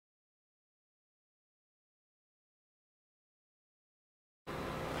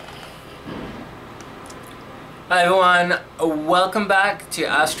Hi everyone, welcome back to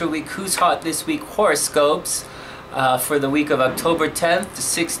Astro Week Who's Hot This Week Horoscopes for the week of October 10th to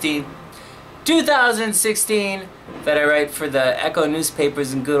 16th, 2016 that I write for the Echo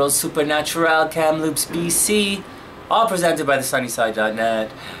newspapers and good old Supernatural Kamloops, BC, all presented by the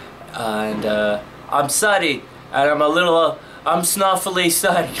sunnyside.net. And I'm Sonny, and I'm snuffly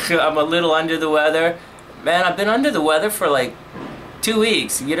Sonny. I'm a little under the weather. Man, I've been under the weather for like 2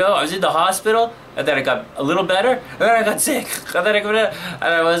 weeks, you know. I was in the hospital, and then I got a little better, and then I got sick, and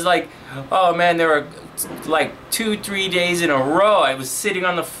I was like, oh man, there were like 2-3 days in a row I was sitting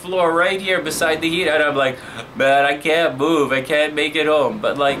on the floor right here beside the heater, and I'm like, man, I can't move, I can't make it home,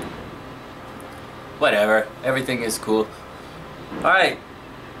 but like, whatever, everything is cool. Alright,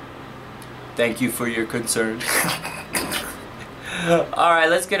 thank you for your concern. Alright,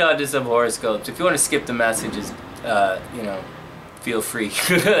 let's get on to some horoscopes. If you want to skip the messages, you know, feel free.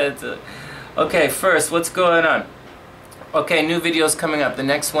 Okay, first, what's going on? Okay, new videos coming up. The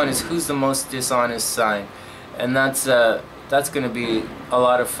next one is who's the most dishonest sign, and that's gonna be a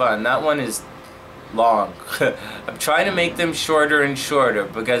lot of fun. That one is long. I'm trying to make them shorter and shorter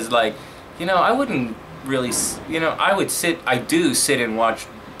because, like, you know, I wouldn't really, you know, I do sit and watch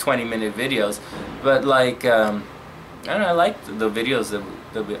 20-minute videos, but like, I don't know, I like the videos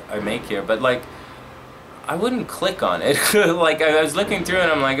that I make here, but like, I wouldn't click on it. Like, I was looking through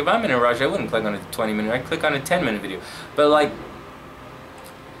and I'm like, if I'm in a rush, I wouldn't click on a 20-minute, I'd click on a 10-minute video. But like,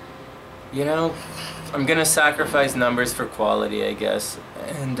 you know, I'm gonna sacrifice numbers for quality, I guess.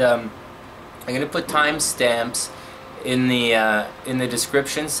 And I'm gonna put timestamps in the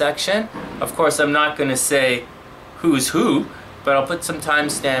description section. Of course, I'm not gonna say who's who, but I'll put some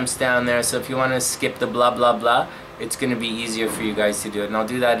timestamps down there, so if you want to skip the blah blah blah, it's gonna be easier for you guys to do it. And I'll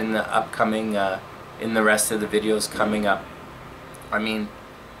do that in the upcoming in the rest of the videos coming up. I mean,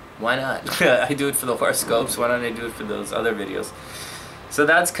 why not? I do it for the horoscopes, why don't I do it for those other videos? So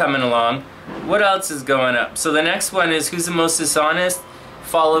that's coming along. What else is going up? So the next one is who's the most dishonest,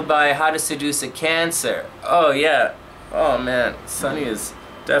 followed by how to seduce a Cancer. Oh yeah, oh man, Sonny is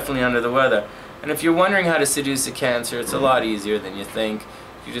definitely under the weather. And if you're wondering how to seduce a Cancer, it's a lot easier than you think.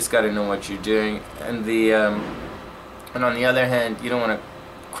 You just got to know what you're doing. And and on the other hand, you don't want to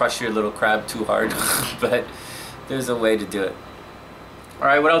crush your little crab too hard, but there's a way to do it.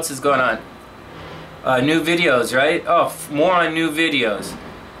 Alright, what else is going on? New videos, right? Oh, more on new videos.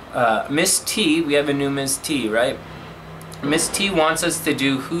 Miss T, we have a new Miss T, right? Miss T wants us to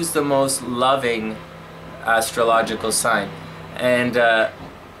do who's the most loving astrological sign. And,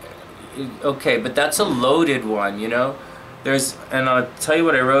 okay, but that's a loaded one, you know? And I'll tell you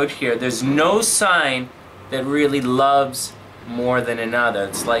what I wrote here. There's no sign that really loves more than another.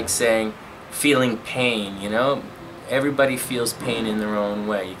 It's like saying feeling pain, you know? Everybody feels pain in their own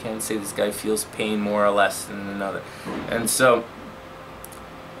way. You can't say this guy feels pain more or less than another. And so,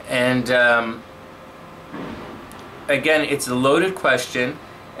 and again, it's a loaded question,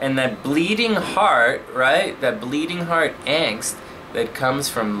 and that bleeding heart, right? That bleeding heart angst that comes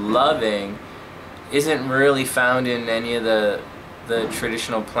from loving isn't really found in any of the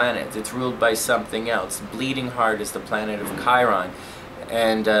traditional planets. It's ruled by something else. Bleeding heart is the planet of Chiron,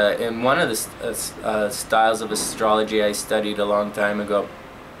 and in one of the styles of astrology I studied a long time ago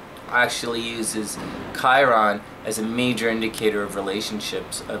actually uses Chiron as a major indicator of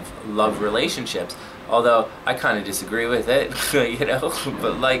relationships, of love relationships, although I kind of disagree with it. You know,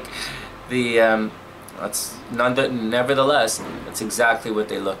 but like nevertheless, that's exactly what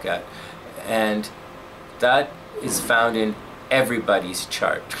they look at, and that is found in everybody's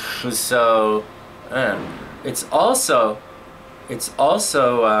chart. So it's also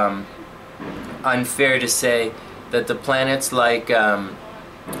unfair to say that the planets like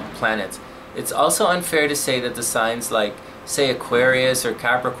it's also unfair to say that the signs like, say, Aquarius or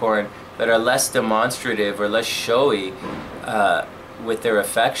Capricorn, that are less demonstrative or less showy with their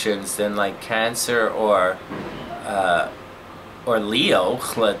affections than like Cancer or Leo,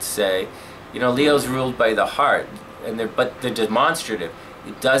 let's say. You know, Leo's ruled by the heart, but they're demonstrative.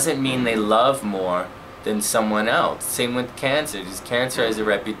 It doesn't mean they love more than someone else. Same with Cancer. Just Cancer has a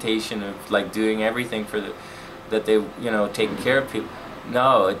reputation of like doing everything for that they, you know, taking care of people.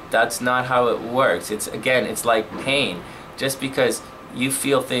 No, that's not how it works. It's, again, it's like pain. Just because you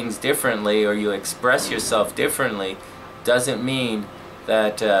feel things differently or you express yourself differently doesn't mean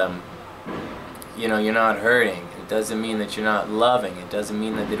that you know, you're not hurting. It doesn't mean that you're not loving. It doesn't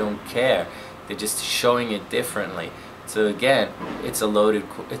mean that they don't care. They're just showing it differently. So again, it's a loaded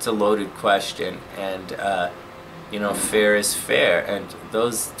question, and you know, fair is fair. And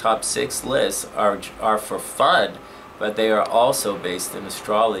those top 6 lists are for fun, but they are also based in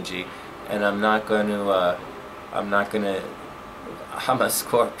astrology. And I'm not going to I'm a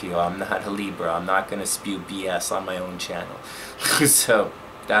Scorpio, I'm not a Libra. I'm not gonna spew BS on my own channel. So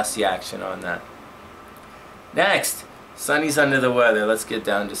that's the action on that. Next, Sonny's under the weather. Let's get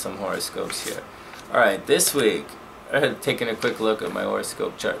down to some horoscopes here. Alright, this week, taking a quick look at my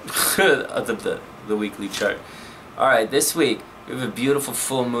horoscope chart, the weekly chart. Alright, this week, we have a beautiful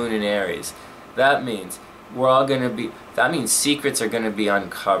full moon in Aries. That means that means secrets are going to be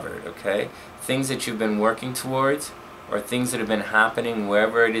uncovered, okay? Things that you've been working towards, or things that have been happening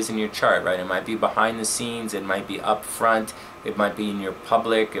wherever it is in your chart, right? It might be behind the scenes, it might be up front, it might be in your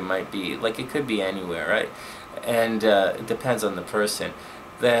public, it might be, like, it could be anywhere, right? And it depends on the person.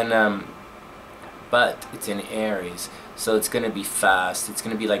 Then, but it's in Aries, so it's going to be fast. It's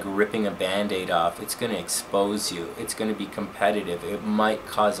going to be like ripping a band-aid off. It's going to expose you. It's going to be competitive. It might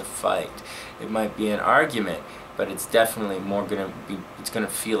cause a fight. It might be an argument, but it's definitely more going to be, it's going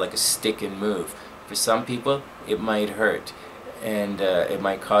to feel like a stick and move. For some people, it might hurt, and it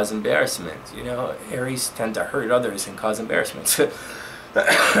might cause embarrassment. You know, Aries tend to hurt others and cause embarrassment.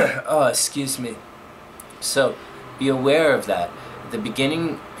 Oh, excuse me. So, be aware of that. At the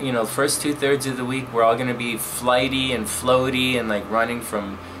beginning, you know, the first 2/3 of the week, we're all going to be flighty and floaty and like running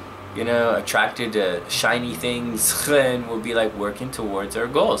from, you know, attracted to shiny things, and we'll be like working towards our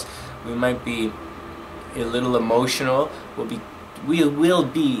goals. We might be a little emotional. We will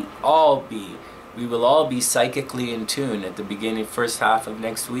all be psychically in tune at the beginning, first half of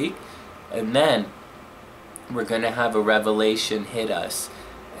next week, and then we're going to have a revelation hit us.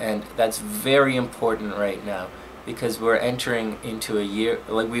 And that's very important right now, because we're entering into a year,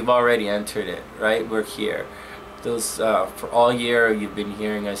 like we've already entered it, right? We're here. Those for all year you've been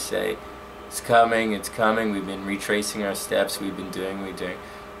hearing us say, it's coming, it's coming. We've been retracing our steps. We're doing.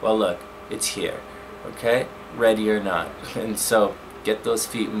 Well, look, it's here, okay? Ready or not. And so get those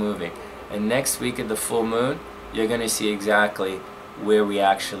feet moving. And next week at the full moon, you're going to see exactly where we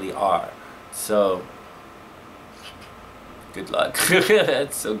actually are. So good luck.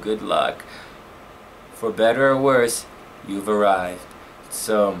 So good luck. For better or worse, you've arrived.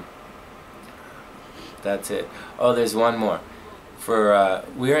 So that's it. Oh, there's one more. For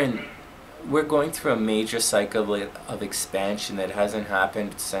we're going through a major cycle of expansion that hasn't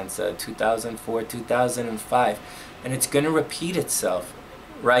happened since 2004, 2005, and it's going to repeat itself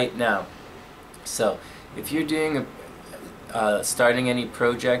right now. So if you're doing starting any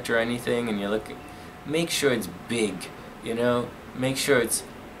project or anything, and you're looking, make sure it's big. You know, make sure it's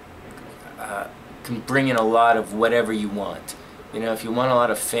can bring in a lot of whatever you want. You know, if you want a lot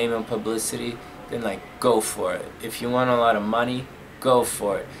of fame and publicity, then like go for it. If you want a lot of money, go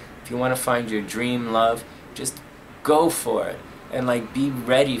for it. If you want to find your dream love, just go for it, and like be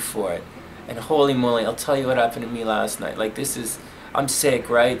ready for it. And holy moly, I'll tell you what happened to me last night. Like, I'm sick,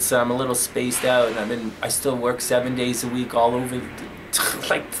 right? So I'm a little spaced out, and I still work 7 days a week all over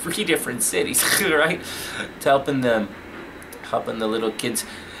like 3 different cities, right? Helping the little kids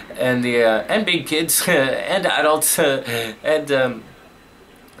and the and big kids and adults, and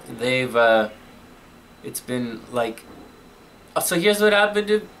they've it's been like, so here's what happened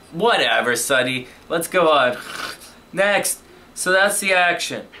to whatever, Sonny. Let's go on. Next. So that's the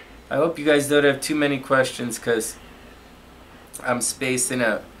action. I hope you guys don't have too many questions, because I'm spacing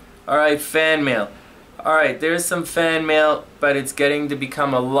out. Alright, fan mail. Alright, there's some fan mail, but it's getting to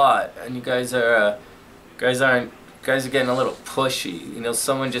become a lot, and you guys are getting a little pushy. You know,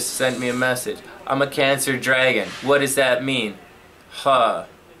 someone just sent me a message. I'm a Cancer dragon. What does that mean? Huh.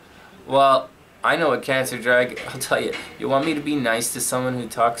 Well, I know a Cancer dragon. I'll tell you. You want me to be nice to someone who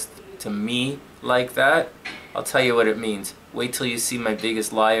talks to me like that? I'll tell you what it means. Wait till you see my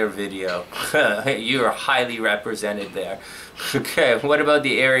Biggest Liar video. You are highly represented there. Okay, what about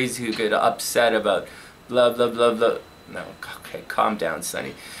the Aries who get upset about blah blah blah blah? No, okay, calm down,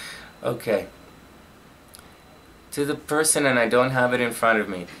 Sonny. Okay. To the person, and I don't have it in front of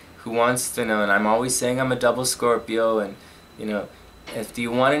me, who wants to know, and I'm always saying I'm a double Scorpio, and you know, if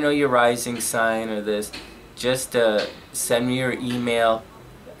you want to know your rising sign or this, just send me your email,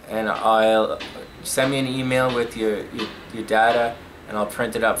 and I'll send me an email with your data, and I'll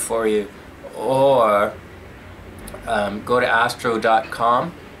print it up for you, or go to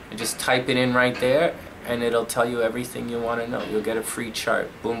astro.com and just type it in right there, and it'll tell you everything you want to know. You'll get a free chart.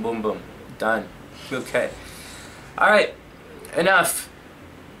 Boom, boom, boom. Done. Okay. Alright, enough.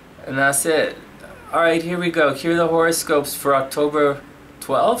 And that's it. Alright, here we go. Here are the horoscopes for October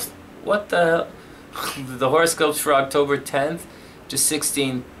 12th. What the hell? The horoscopes for October 10th to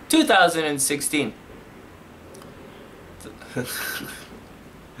 16th, 2016.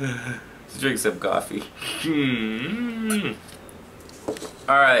 Let's drink some coffee.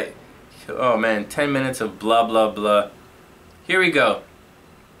 Alright, Oh man, 10 minutes of blah blah blah. Here we go.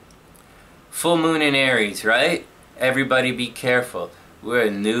 Full moon in Aries, right? Everybody be careful. We're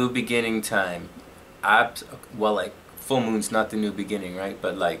a new beginning time. Well, like, full moon's not the new beginning, right?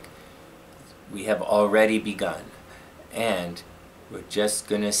 But like, we have already begun. And we're just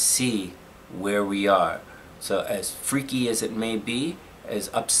gonna see where we are. So as freaky as it may be, as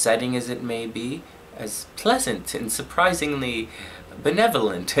upsetting as it may be, as pleasant and surprisingly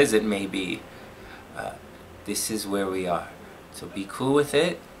benevolent as it may be, this is where we are. So be cool with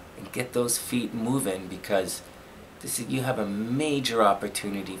it and get those feet moving, because you have a major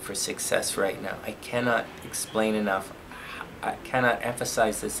opportunity for success right now. I cannot explain enough. I cannot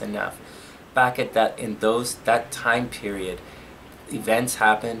emphasize this enough. Back at that time period, events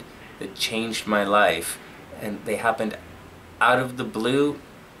happened that changed my life, and they happened out of the blue.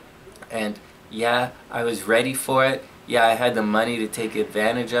 And yeah, I was ready for it. Yeah, I had the money to take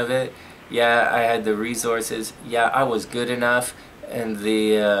advantage of it. Yeah, I had the resources. Yeah, I was good enough, and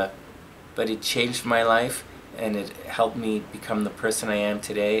but it changed my life, and it helped me become the person I am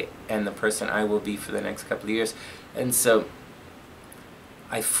today and the person I will be for the next couple of years. And so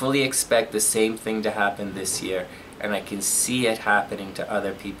I fully expect the same thing to happen this year, and I can see it happening to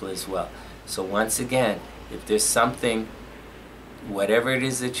other people as well. So once again, if there's something, whatever it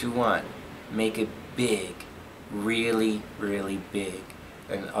is that you want, make it big, really, really big.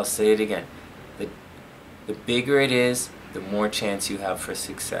 And I'll say it again, the bigger it is, the more chance you have for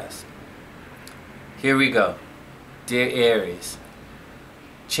success. Here we go. Dear Aries,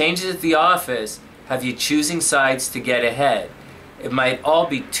 changes at the office have you choosing sides to get ahead. It might all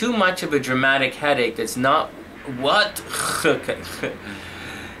be too much of a dramatic headache that's not... What? Okay.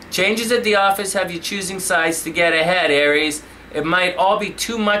 Changes at the office have you choosing sides to get ahead, Aries. It might all be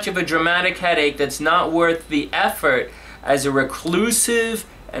too much of a dramatic headache that's not worth the effort as a reclusive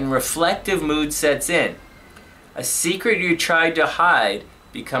and reflective mood sets in. A secret you tried to hide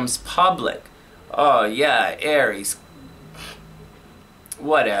becomes public. Oh yeah, Aries.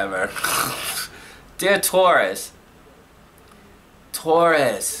 Whatever. Dear Taurus.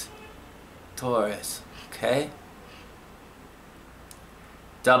 Taurus, okay?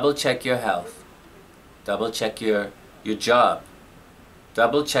 Double check your health. Double check your job.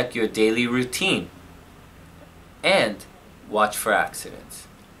 Double check your daily routine. And watch for accidents,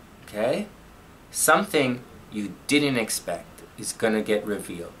 okay? Something you didn't expect is gonna get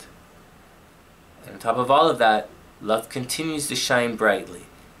revealed. And on top of all of that, love continues to shine brightly.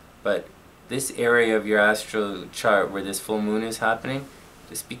 But this area of your astral chart where this full moon is happening,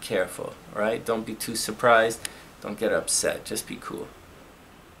 just be careful, alright? Don't be too surprised. Don't get upset. Just be cool.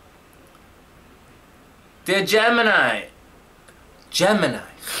 Dear Gemini,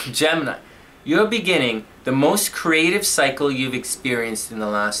 you're beginning the most creative cycle you've experienced in the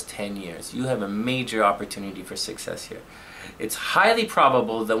last 10 years. You have a major opportunity for success here. It's highly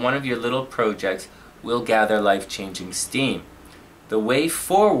probable that one of your little projects will gather life-changing steam. The way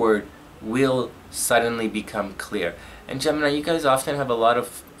forward will suddenly become clear. And Gemini, you guys often have a lot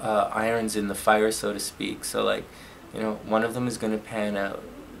of irons in the fire, so to speak. So like, you know, one of them is going to pan out,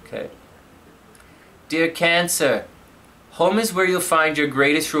 okay? Dear Cancer, home is where you'll find your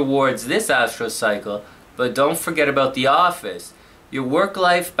greatest rewards this astral cycle, but don't forget about the office. Your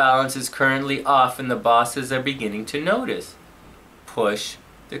work-life balance is currently off and the bosses are beginning to notice. Push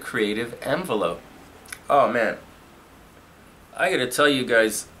the creative envelope. Oh man, I gotta tell you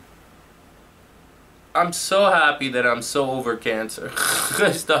guys, I'm so happy that I'm so over Cancer.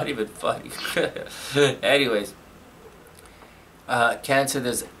 It's not even funny. Anyways, Cancer,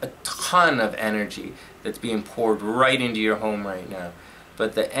 there's a ton of energy that's being poured right into your home right now.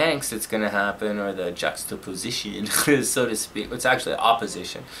 But the angst that's going to happen, or the juxtaposition, so to speak, it's actually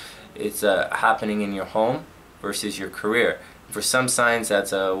opposition. It's happening in your home versus your career. For some signs,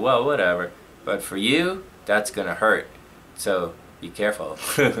 that's well, whatever. But for you, that's going to hurt. So be careful.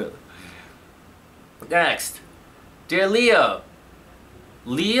 Next, dear Leo.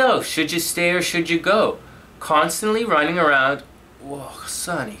 Leo, should you stay or should you go? Constantly running around. Whoa,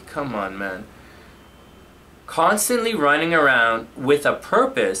 Sonny, come on, man. Constantly running around with a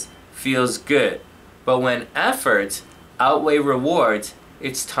purpose feels good. But when efforts outweigh rewards,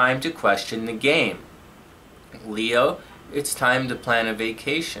 it's time to question the game. Leo, it's time to plan a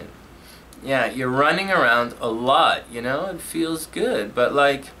vacation. Yeah, you're running around a lot, you know, it feels good, but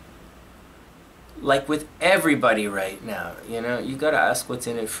like with everybody right now, you know, you gotta ask what's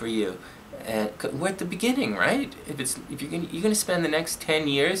in it for you. And we're at the beginning, right? If you're gonna spend the next 10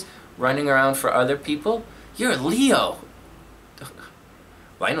 years running around for other people, you're a Leo.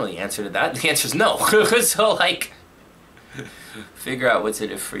 Well, I know the answer to that. The answer is no. So like, Figure out what's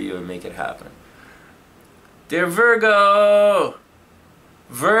in it for you and make it happen. Dear Virgo!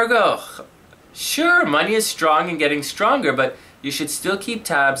 Virgo! Sure, money is strong and getting stronger, but you should still keep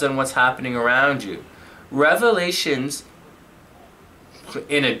tabs on what's happening around you. Revelations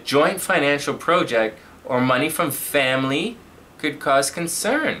in a joint financial project or money from family could cause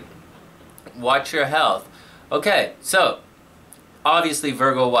concern. Watch your health. Okay, so obviously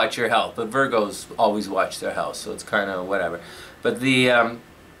Virgo, watch your health, but Virgos always watch their health, so it's kind of whatever. But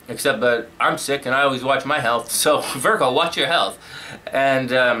but I'm sick and I always watch my health, so Virgo, watch your health.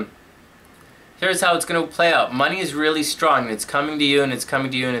 And here's how it's going to play out. Money is really strong, and it's coming to you, and it's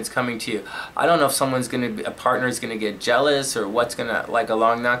coming to you, and it's coming to you. I don't know if a partner is going to get jealous or what's going to, like,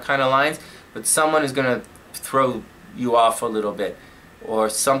 along that kind of lines, but someone is going to throw you off a little bit, or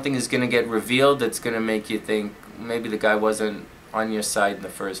something is going to get revealed that's going to make you think maybe the guy wasn't on your side in the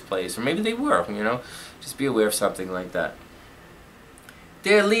first place, or maybe they were, you know. Just be aware of something like that.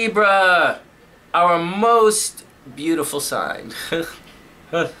 Dear Libra, our most beautiful sign.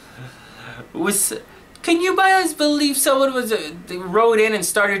 Can you guys believe someone wrote in and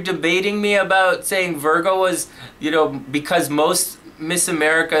started debating me about saying Virgo was, you know, because most Miss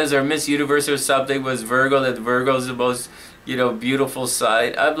Americas or Miss Universe or something was Virgo, that Virgo's the most, you know, beautiful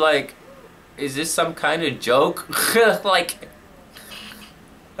side. I'm like, is this some kind of joke? Like,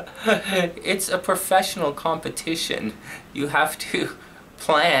 it's a professional competition. You have to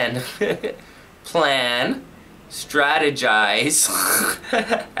plan, strategize,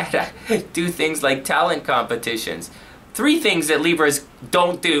 and do things like talent competitions. 3 things that Libras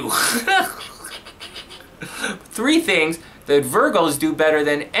don't do. 3 things that Virgos do better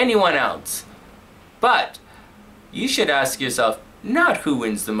than anyone else. But you should ask yourself not who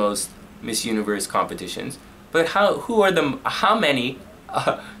wins the most Miss Universe competitions, but how many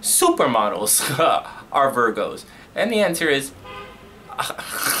supermodels are Virgos. And the answer is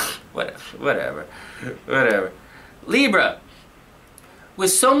whatever. Libra,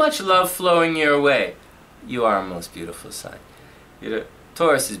 with so much love flowing your way, you are our most beautiful sign. You know,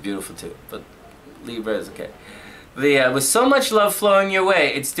 Taurus is beautiful too, but Libra is okay. With so much love flowing your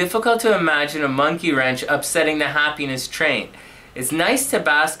way, it's difficult to imagine a monkey wrench upsetting the happiness train. It's nice to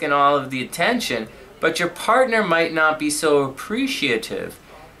bask in all of the attention, but your partner might not be so appreciative.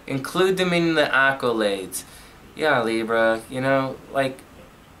 Include them in the accolades. Yeah, Libra, you know, like,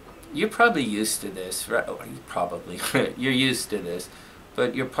 you're probably used to this, right? Oh, you're used to this.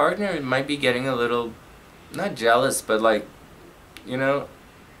 But your partner might be getting a little, not jealous, but like, you know,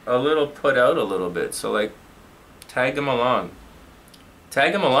 a little put out a little bit. So like, tag him along.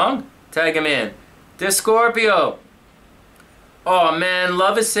 Tag him along? Tag him in. Dear Scorpio. Oh man,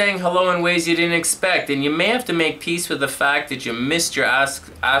 love is saying hello in ways you didn't expect, and you may have to make peace with the fact that you missed your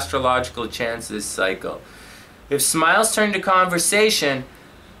astrological chance this cycle. If smiles turn to conversation,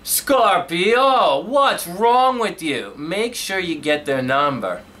 Scorpio, what's wrong with you? Make sure you get their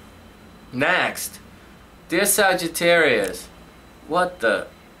number. Next, dear Sagittarius, what the?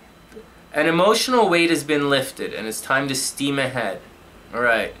 An emotional weight has been lifted and it's time to steam ahead.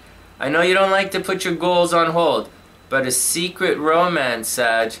 Alright, I know you don't like to put your goals on hold, but a secret romance,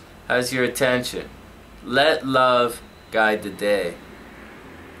 Sag, has your attention. Let love guide the day.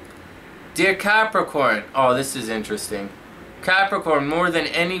 Dear Capricorn, oh, this is interesting. Capricorn, more than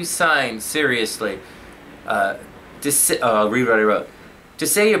any sign, seriously. I'll read what I wrote. To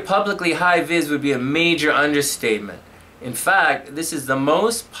say you're publicly high-vis would be a major understatement. In fact, this is the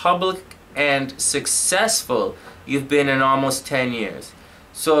most public and successful you've been in almost 10 years.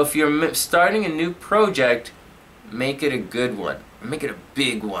 So if you're starting a new project, make it a good one. Make it a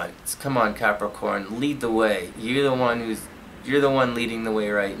big one. Come on, Capricorn, lead the way. You're the one leading the way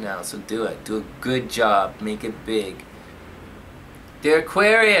right now, so do it. Do a good job. Make it big. Dear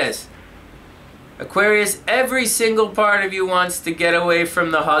Aquarius, Aquarius, every single part of you wants to get away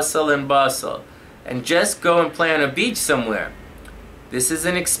from the hustle and bustle and just go and play on a beach somewhere. This is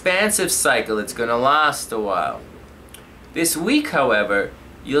an expansive cycle. It's going to last a while. This week, however,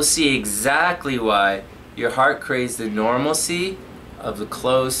 you'll see exactly why your heart craves the normalcy of the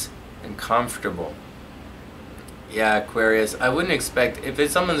close and comfortable. Yeah, Aquarius, I wouldn't expect,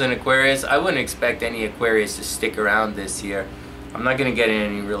 if someone's an Aquarius, I wouldn't expect any Aquarius to stick around this year. I'm not going to get in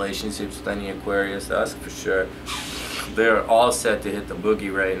any relationships with any Aquarius, that's for sure. They're all set to hit the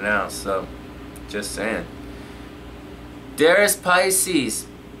boogie right now, so just saying. Dearest Pisces.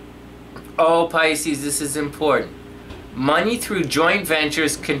 Oh, Pisces, this is important. Money through joint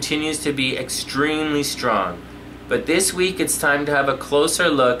ventures continues to be extremely strong. But this week it's time to have a closer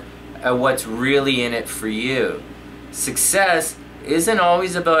look at what's really in it for you. Success isn't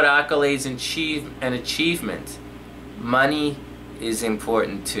always about accolades and achievements. Money is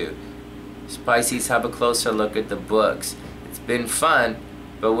important too. Pisces, have a closer look at the books. It's been fun,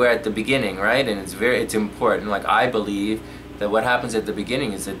 but we're at the beginning, right? And it's important. Like, I believe that what happens at the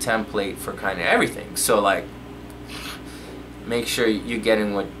beginning is a template for kind of everything. So like, make sure you're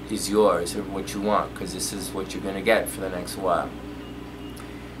getting what is yours or what you want, because this is what you're gonna get for the next while.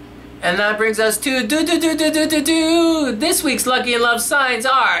 And that brings us to this week's lucky and love signs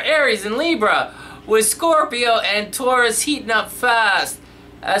are Aries and Libra, with Scorpio and Taurus heating up fast.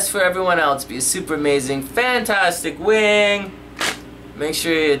 As for everyone else, be a super amazing, fantastic wing. Make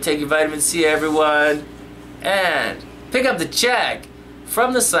sure you take your vitamin C, everyone. And pick up the check.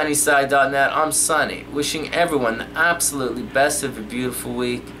 From thesunnyside.net, I'm Sonny, wishing everyone the absolutely best of a beautiful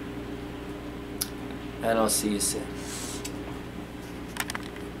week. And I'll see you soon.